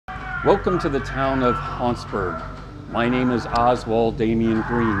Welcome to the town of Hauntsburg. My name is Oswald Damian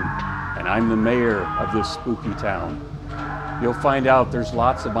Green, and I'm the mayor of this spooky town. You'll find out there's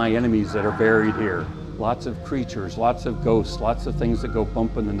lots of my enemies that are buried here. Lots of creatures, lots of ghosts, lots of things that go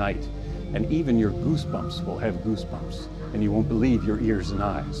bump in the night. And even your goosebumps will have goosebumps, and you won't believe your ears and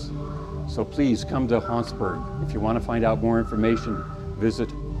eyes. So please come to Hauntsburg. If you want to find out more information,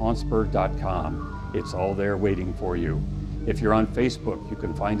 visit hauntsburg.com. It's all there waiting for you. If you're on Facebook, you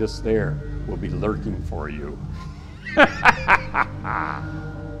can find us there. We'll be lurking for you.